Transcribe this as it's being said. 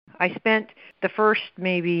I spent the first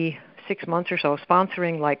maybe 6 months or so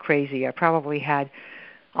sponsoring like crazy. I probably had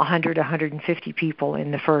 100, 150 people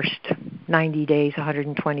in the first 90 days,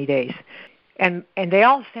 120 days. And they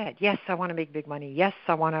all said, yes, I want to make big money. Yes,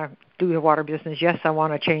 I want to do the water business. Yes, I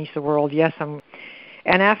want to change the world. Yes, I'm.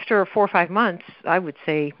 And after 4 or 5 months, I would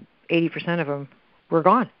say 80% of them were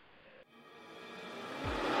gone.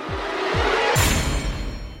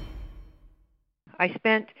 I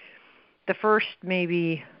spent the first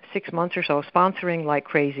maybe 6 months or so sponsoring like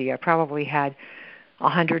crazy. I probably had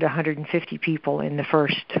 100, 150 people in the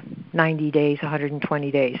first 90 days,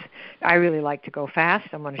 120 days. I really like to go fast.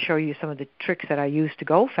 I'm going to show you some of the tricks that I use to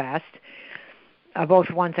go fast, both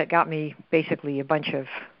ones that got me basically a bunch of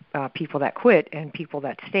people that quit and people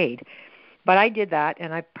that stayed. But I did that,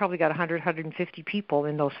 and I probably got 100, 150 people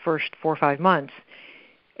in those first 4 or 5 months.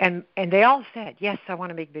 And they all said, yes, I want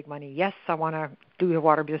to make big money. Yes, I want to do the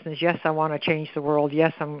water business. Yes, I want to change the world.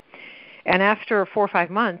 Yes, I'm. And after 4 or 5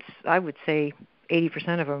 months, I would say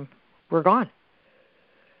 80% of them were gone.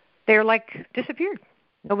 They're like disappeared.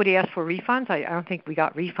 Nobody asked for refunds. I don't think we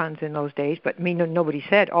got refunds in those days, but nobody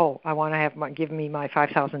said, oh, I want to have give me my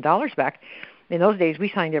 $5,000 back. In those days, we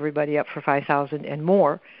signed everybody up for $5,000 and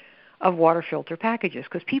more of water filter packages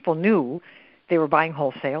because people knew they were buying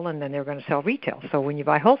wholesale and then they were going to sell retail. So when you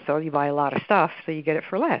buy wholesale, you buy a lot of stuff, so you get it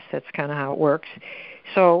for less. That's kind of how it works.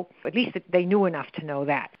 So at least they knew enough to know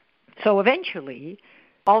that. So eventually,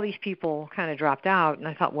 all these people kind of dropped out, and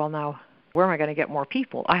I thought, well, now, where am I going to get more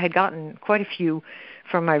people? I had gotten quite a few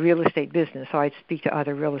from my real estate business, so I'd speak to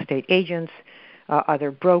other real estate agents,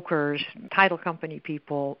 other brokers, title company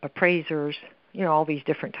people, appraisers, all these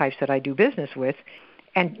different types that I do business with,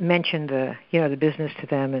 and mention the business to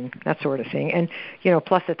them and that sort of thing. And,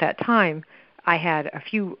 plus at that time, I had a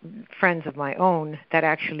few friends of my own that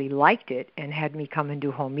actually liked it and had me come and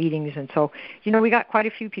do home meetings. And so, we got quite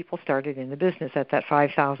a few people started in the business at that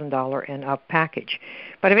 $5,000 and up package.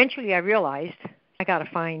 But eventually I realized I got to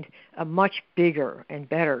find a much bigger and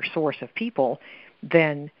better source of people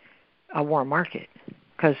than a warm market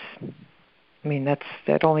because,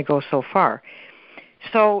 that only goes so far.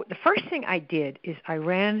 So the first thing I did is I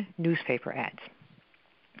ran newspaper ads.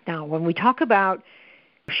 Now, when we talk about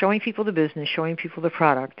showing people the business, showing people the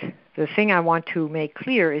product, the thing I want to make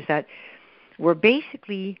clear is that we're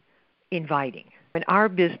basically inviting. In our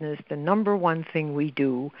business, the number one thing we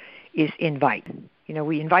do is invite.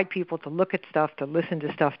 We invite people to look at stuff, to listen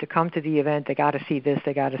to stuff, to come to the event. They got to see this,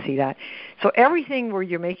 they got to see that. So everything where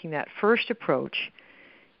you're making that first approach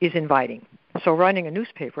is inviting. So running a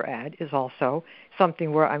newspaper ad is also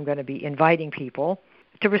something where I'm going to be inviting people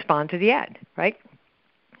to respond to the ad, right?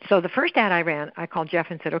 So the first ad I ran, I called Jeff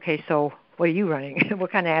and said, okay, so what are you running?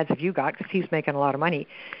 What kind of ads have you got? Because he's making a lot of money.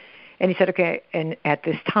 And he said, okay, and at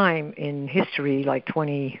this time in history, like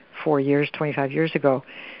 24 years, 25 years ago,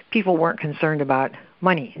 people weren't concerned about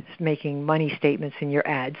money, making money statements in your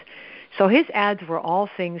ads. So his ads were all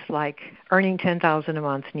things like earning $10,000 a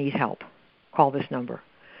month, need help. Call this number.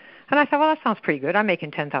 And I thought, well, that sounds pretty good. I'm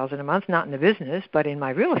making $10,000 a month, not in the business, but in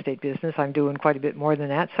my real estate business, I'm doing quite a bit more than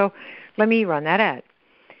that. So let me run that ad.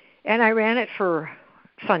 And I ran it for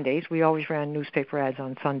Sundays. We always ran newspaper ads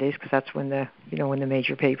on Sundays because that's when the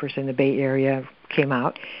major papers in the Bay Area came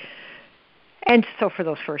out. And so for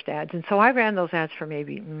those first ads. And so I ran those ads for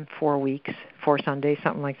maybe 4 weeks, 4 Sundays,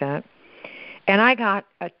 something like that. And I got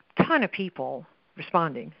a ton of people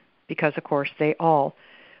responding because, of course, they all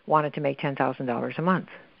wanted to make $10,000 a month.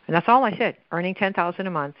 And that's all I said, earning $10,000 a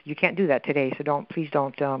month. You can't do that today, so please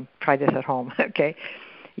don't try this at home, okay?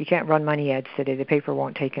 You can't run money ads today. The paper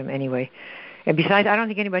won't take them anyway. And besides, I don't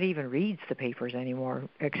think anybody even reads the papers anymore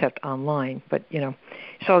except online. But,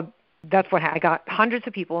 so that's what I got. Hundreds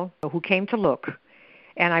of people who came to look,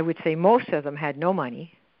 and I would say most of them had no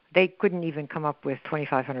money. They couldn't even come up with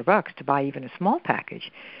 $2,500 to buy even a small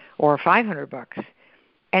package or $500.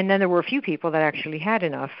 And then there were a few people that actually had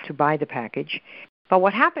enough to buy the package. But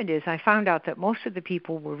what happened is I found out that most of the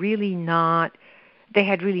people were really they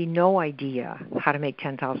had really no idea how to make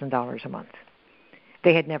 $10,000 a month.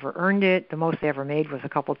 They had never earned it. The most they ever made was a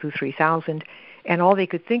couple, 2,000, 3,000. And all they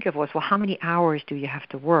could think of was, well, how many hours do you have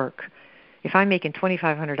to work? If I'm making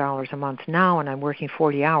 $2,500 a month now and I'm working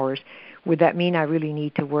 40 hours, would that mean I really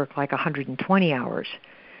need to work like 120 hours?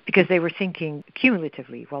 Because they were thinking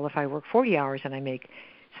cumulatively, well, if I work 40 hours and I make,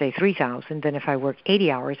 say, 3,000, then if I work 80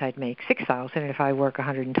 hours, I'd make 6,000. And if I work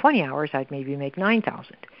 120 hours, I'd maybe make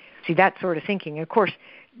 9,000. See, that sort of thinking. And of course,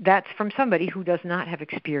 that's from somebody who does not have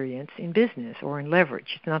experience in business or in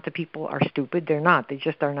leverage. It's not that people are stupid. They're not. They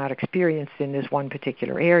just are not experienced in this one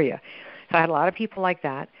particular area. So I had a lot of people like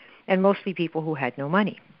that, and mostly people who had no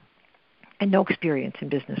money. and no experience in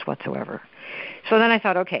business whatsoever. So then I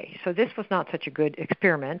thought, okay, so this was not such a good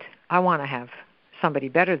experiment. I want to have somebody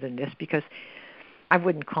better than this, because I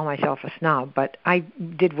wouldn't call myself a snob, but I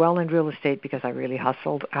did well in real estate because I really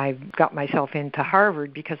hustled. I got myself into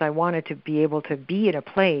Harvard because I wanted to be able to be in a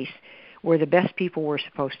place where the best people were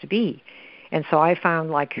supposed to be. And so I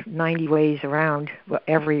found like 90 ways around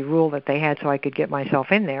every rule that they had so I could get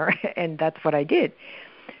myself in there, and that's what I did.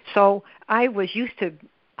 So I was used to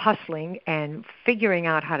hustling and figuring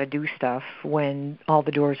out how to do stuff when all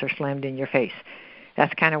the doors are slammed in your face.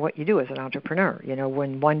 That's kind of what you do as an entrepreneur. You know,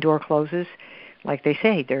 when one door closes, like they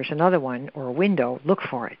say, there's another one or a window. Look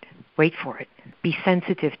for it. Wait for it. Be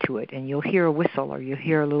sensitive to it, and you'll hear a whistle or you'll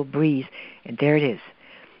hear a little breeze, and there it is.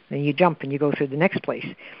 Then you jump and you go through the next place.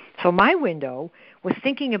 So my window was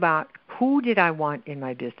thinking about who did I want in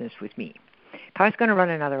my business with me. If I was going to run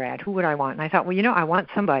another ad, who would I want? And I thought, well, I want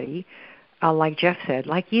somebody, like Jeff said,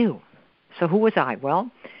 like you. So who was I?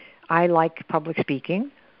 Well, I like public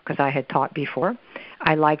speaking because I had taught before.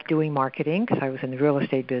 I like doing marketing because I was in the real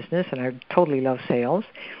estate business, and I totally love sales.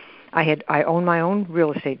 I own my own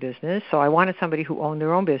real estate business, so I wanted somebody who owned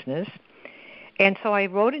their own business. And so I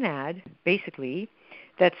wrote an ad, basically,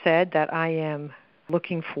 that said that I am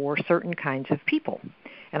looking for certain kinds of people.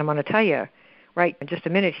 And I'm going to tell you right in just a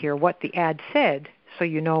minute here what the ad said, so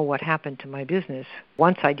you know what happened to my business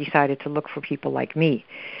once I decided to look for people like me.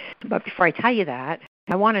 But before I tell you that,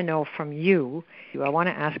 I want to know from you, I want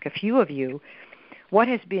to ask a few of you, what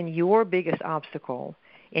has been your biggest obstacle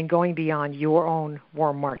in going beyond your own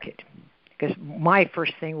warm market? Because my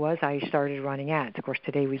first thing was I started running ads. Of course,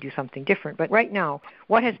 today we do something different. But right now,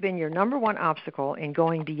 what has been your number one obstacle in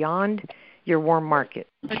going beyond your warm market?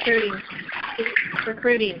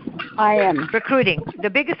 Recruiting. I am. Recruiting. The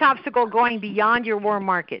biggest obstacle going beyond your warm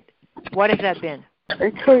market. What has that been?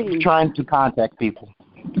 Recruiting. Trying to contact people.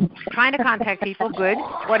 Trying to contact people. Good.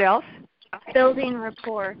 What else? Building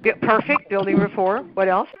rapport. Perfect. Building rapport. What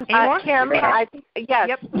else? Any more? Kim,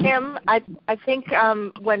 Yep. Kim, I think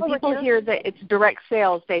when people hear that it's direct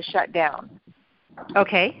sales, they shut down.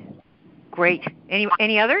 Okay. Great.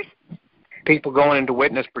 Any others? People going into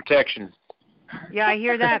witness protection. Yeah, I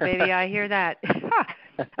hear that, baby. I hear that.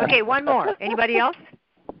 Okay, one more. Anybody else?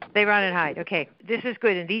 They run and hide. Okay, this is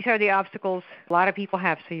good. And these are the obstacles a lot of people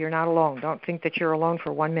have, so you're not alone. Don't think that you're alone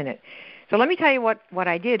for 1 minute. So let me tell you what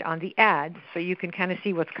I did on the ad so you can kind of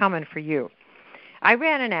see what's coming for you. I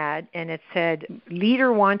ran an ad, and it said,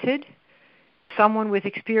 leader wanted, someone with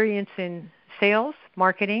experience in sales,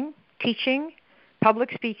 marketing, teaching,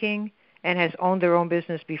 public speaking, and has owned their own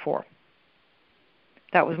business before.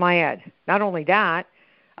 That was my ad. Not only that,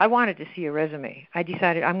 I wanted to see a resume. I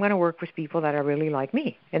decided I'm going to work with people that are really like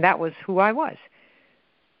me, and that was who I was.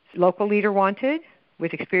 Local leader wanted,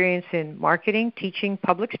 with experience in marketing, teaching,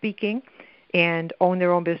 public speaking, and own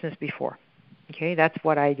their own business before. Okay, that's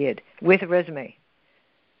what I did with a resume.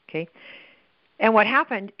 Okay, and what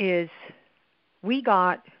happened is we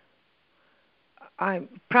got,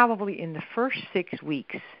 probably in the first 6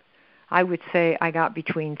 weeks, I would say I got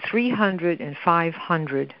between 300 and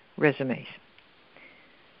 500 resumes,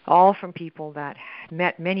 all from people that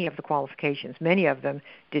met many of the qualifications. Many of them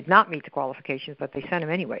did not meet the qualifications, but they sent them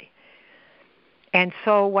anyway. And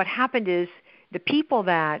so what happened is the people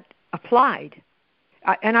that applied,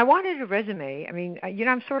 and I wanted a resume. I mean,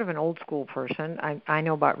 I'm sort of an old school person. I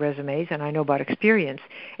know about resumes and I know about experience.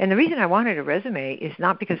 And the reason I wanted a resume is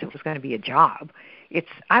not because it was going to be a job.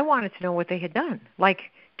 I wanted to know what they had done. Like,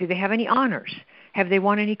 do they have any honors? Have they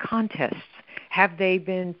won any contests? Have they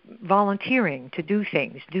been volunteering to do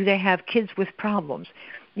things? Do they have kids with problems?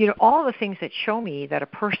 All the things that show me that a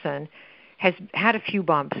person has had a few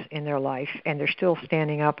bumps in their life and they're still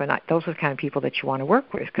standing up, and those are the kind of people that you want to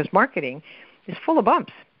work with, because marketing is full of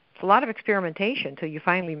bumps. It's a lot of experimentation until you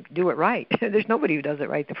finally do it right. There's nobody who does it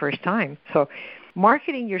right the first time. So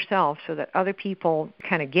marketing yourself so that other people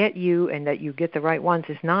kind of get you and that you get the right ones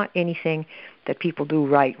is not anything that people do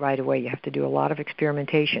right away. You have to do a lot of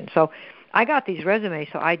experimentation. So I got these resumes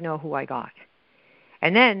so I'd know who I got.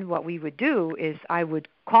 And then what we would do is I would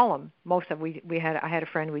call them. I had a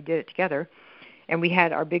friend, we did it together, and we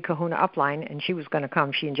had our big kahuna upline, and she was going to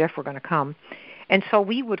come. She and Jeff were going to come. And so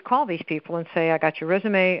we would call these people and say, I got your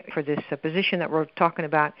resume for this position that we're talking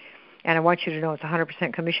about, and I want you to know it's a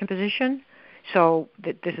 100% commission position. So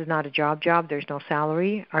this is not a job. There's no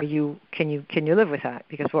salary. Can you live with that?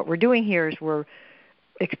 Because what we're doing here is we're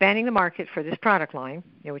expanding the market for this product line,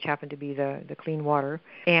 which happened to be the clean water,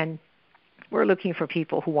 and we're looking for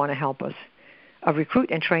people who want to help us recruit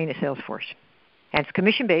and train a sales force. And it's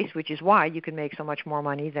commission-based, which is why you can make so much more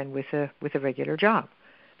money than with a regular job.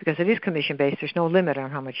 Because it is commission-based, there's no limit on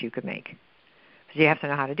how much you could make. So you have to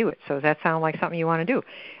know how to do it. So does that sound like something you want to do?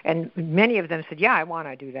 And many of them said, yeah, I want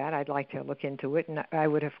to do that. I'd like to look into it. And I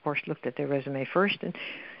would have, of course, looked at their resume first and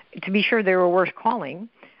to be sure they were worth calling.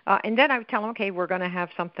 And then I would tell them, okay, we're going to have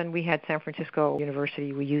something. We had San Francisco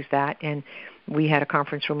University. We used that. And we had a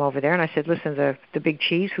conference room over there. And I said, listen, the big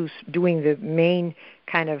cheese who's doing the main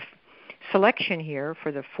kind of selection here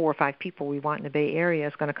for the 4 or 5 people we want in the Bay Area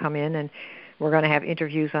is going to come in, and we're going to have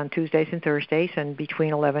interviews on Tuesdays and Thursdays and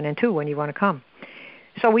between 11 and 2 when you want to come.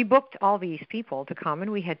 So we booked all these people to come,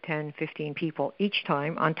 and we had 10, 15 people each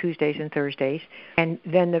time on Tuesdays and Thursdays. And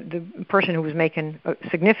then the person who was making a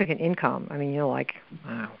significant income, I mean, like,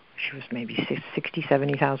 wow, she was maybe $60,000,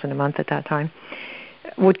 $70,000 a month at that time,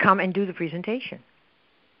 would come and do the presentation.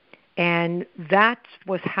 And that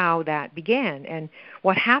was how that began. And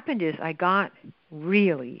what happened is I got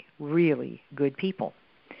really, really good people.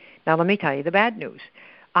 Now, let me tell you the bad news.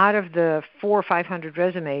 Out of the 400 or 500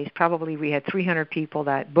 resumes, probably we had 300 people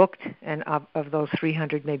that booked, and of those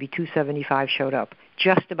 300, maybe 275 showed up.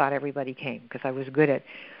 Just about everybody came because I was good at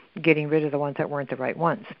getting rid of the ones that weren't the right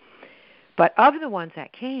ones. But of the ones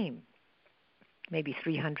that came, maybe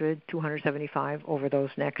 300, 275 over those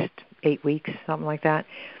next 8 weeks, something like that,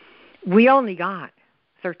 we only got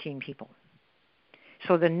 13 people.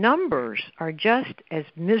 So the numbers are just as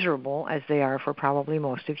miserable as they are for probably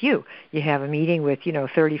most of you. You have a meeting with,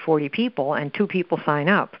 30, 40 people, and 2 people sign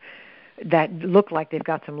up that look like they've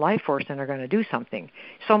got some life force and are going to do something.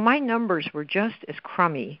 So my numbers were just as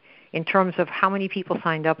crummy in terms of how many people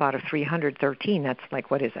signed up out of 313. That's like,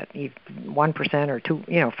 what is that, 1% or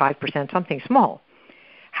 5%, something small.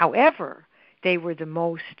 However, they were the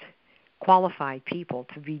most qualified people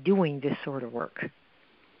to be doing this sort of work.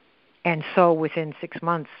 And so within 6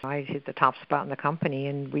 months, I hit the top spot in the company,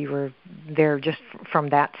 and we were there just from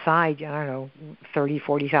that side, $30,000,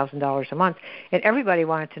 $40,000 a month. And everybody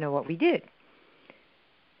wanted to know what we did.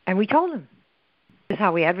 And we told them, this is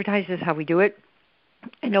how we advertise, this is how we do it.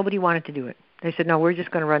 And nobody wanted to do it. They said, no, we're just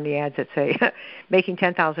going to run the ads that say making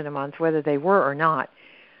 $10,000 a month, whether they were or not,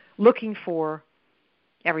 looking for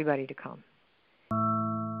everybody to come.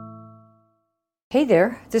 Hey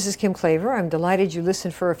there, this is Kim Klaver. I'm delighted you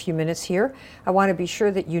listened for a few minutes here. I want to be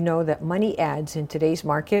sure that you know that money ads in today's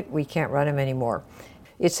market, we can't run them anymore.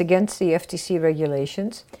 It's against the FTC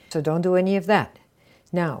regulations, so don't do any of that.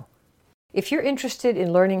 Now, if you're interested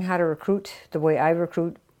in learning how to recruit the way I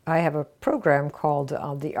recruit, I have a program called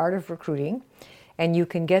The Art of Recruiting, and you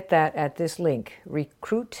can get that at this link,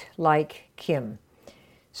 Recruit Like Kim.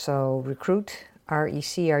 So recruit,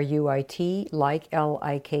 RECRUIT, like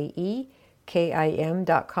LIKE,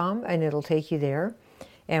 KIM.com, and it'll take you there.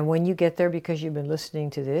 And when you get there, because you've been listening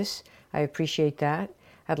to this, I appreciate that.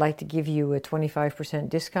 I'd like to give you a 25%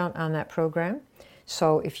 discount on that program.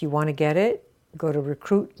 So if you want to get it, go to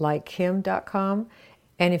recruitlikekim.com.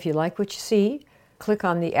 And if you like what you see, click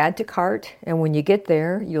on the add to cart. And when you get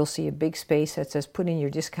there, you'll see a big space that says put in your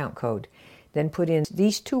discount code. Then put in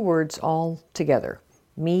these 2 words all together.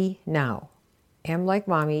 Me now. M like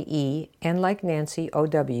mommy, E, N like Nancy,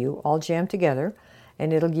 O-W, all jammed together,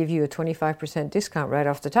 and it'll give you a 25% discount right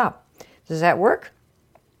off the top. Does that work?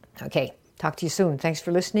 Okay, talk to you soon. Thanks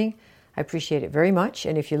for listening. I appreciate it very much,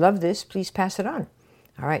 and if you love this, please pass it on.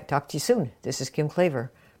 All right, talk to you soon. This is Kim Klaver.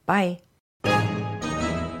 Bye.